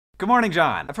Good morning,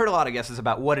 John. I've heard a lot of guesses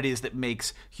about what it is that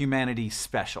makes humanity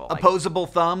special. Opposable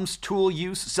thumbs, tool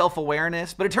use,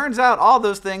 self-awareness, but it turns out all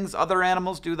those things, other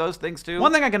animals do those things too.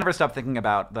 One thing I can never stop thinking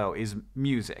about, though, is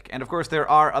music. And of course, there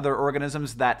are other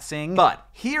organisms that sing, but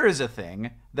here is a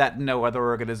thing that no other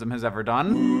organism has ever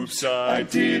done. Oops, I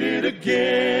did it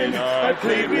again. I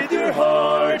played with your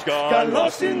heart, got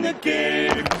lost in the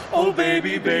game. Oh,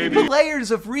 baby, baby. The layers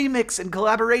of remix and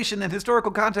collaboration and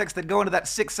historical context that go into that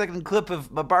 6-second clip of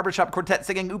a barbershop quartet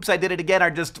singing Oops, I Did It Again are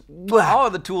just... All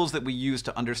of the tools that we use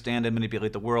to understand and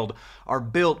manipulate the world are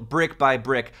built brick by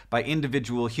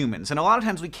individual humans. And a lot of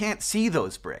times we can't see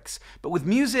those bricks. But with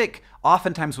music,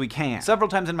 oftentimes we can. Several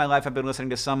times in my life I've been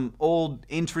listening to some old,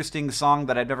 interesting song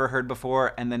that I'd never heard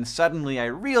before, and then suddenly I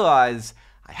realize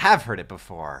I have heard it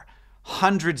before.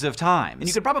 Hundreds of times. And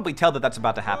you could probably tell that that's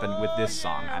about to happen with this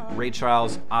song. Ray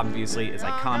Charles, obviously, is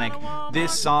iconic.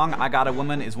 This song, I Got a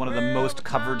Woman, is one of the most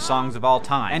covered songs of all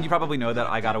time. And you probably know that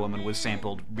I Got a Woman was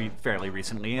sampled fairly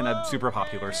recently in a super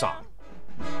popular song.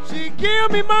 She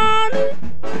give me money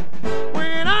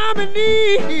when I'm in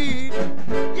need.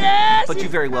 Yes. But you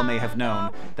very well may have known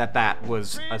that that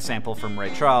was a sample from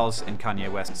Ray Charles and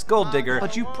Kanye West's Gold Digger,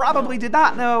 but you probably did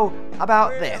not know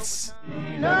about this.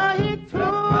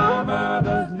 My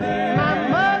mother's name.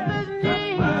 My mother's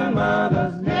name. My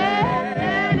mother's name.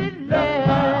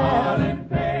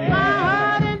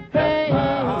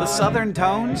 The Southern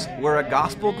Tones were a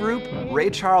gospel group. Ray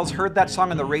Charles heard that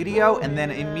song on the radio and then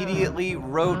immediately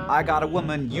wrote I Got a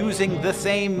Woman using the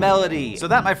same melody. So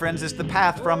that, my friends, is the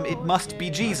path from It Must Be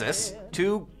Jesus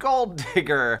to Gold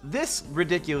Digger. This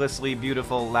ridiculously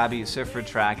beautiful Labi Siffre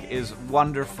track is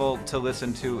wonderful to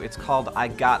listen to. It's called I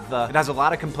Got The. It has a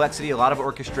lot of complexity, a lot of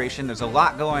orchestration, there's a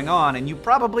lot going on, and you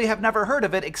probably have never heard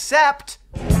of it except...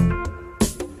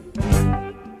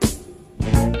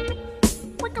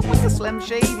 Slim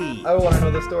Shady. I want to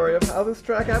know the story of how this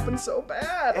track happened so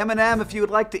bad. Eminem, if you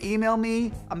would like to email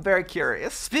me, I'm very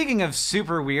curious. Speaking of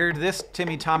super weird, this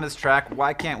Timmy Thomas track,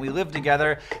 Why Can't We Live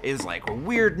Together, is like a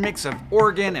weird mix of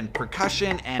organ and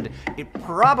percussion, and it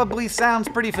probably sounds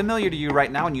pretty familiar to you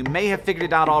right now, and you may have figured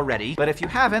it out already. But if you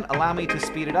haven't, allow me to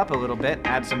speed it up a little bit,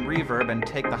 add some reverb, and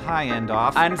take the high end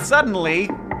off, and suddenly...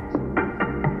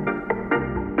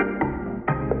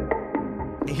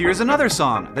 here's another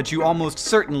song that you almost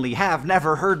certainly have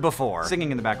never heard before.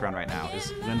 Singing in the background right now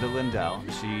is Linda Lindell.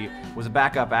 She was a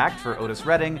backup act for Otis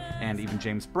Redding and even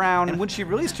James Brown, and when she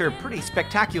released her pretty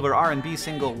spectacular R&B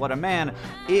single, What a Man,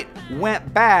 it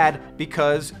went bad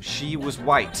because she was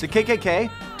white. The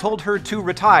KKK told her to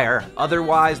retire,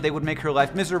 otherwise they would make her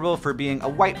life miserable for being a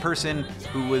white person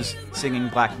who was singing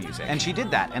black music. And she did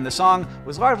that, and the song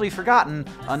was largely forgotten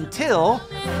until...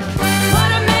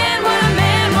 What a man, what a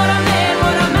man, what a man,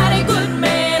 what a mighty good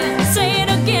man. Say it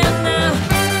again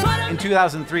now. In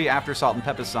 2003, after Salt and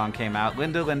Peppa's song came out,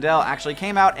 Linda Lindell actually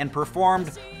came out and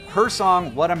performed her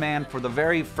song, What a Man, for the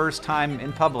very first time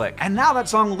in public. And now that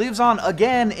song lives on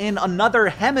again in another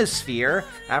hemisphere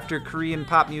after Korean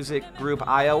pop music group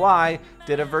IOI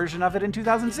did a version of it in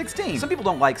 2016. Some people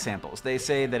don't like samples. They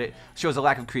say that it shows a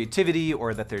lack of creativity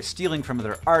or that they're stealing from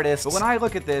other artists. But when I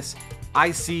look at this, I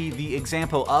see the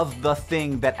example of the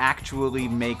thing that actually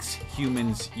makes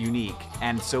humans unique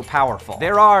and so powerful.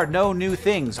 There are no new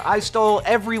things. I stole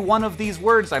every one of these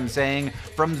words I'm saying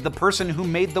from the person who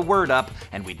made the word up,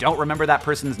 and we don't remember that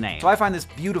person's name. So I find this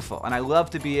beautiful, and I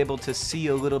love to be able to see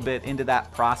a little bit into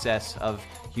that process of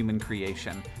human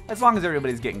creation, as long as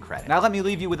everybody's getting credit. Now let me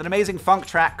leave you with an amazing funk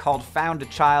track called Found a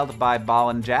Child by Ball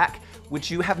and Jack,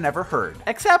 which you have never heard,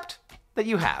 except that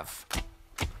you have.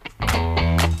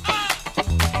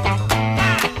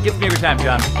 Give me your time,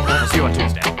 John. I'll see you on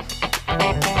Tuesday.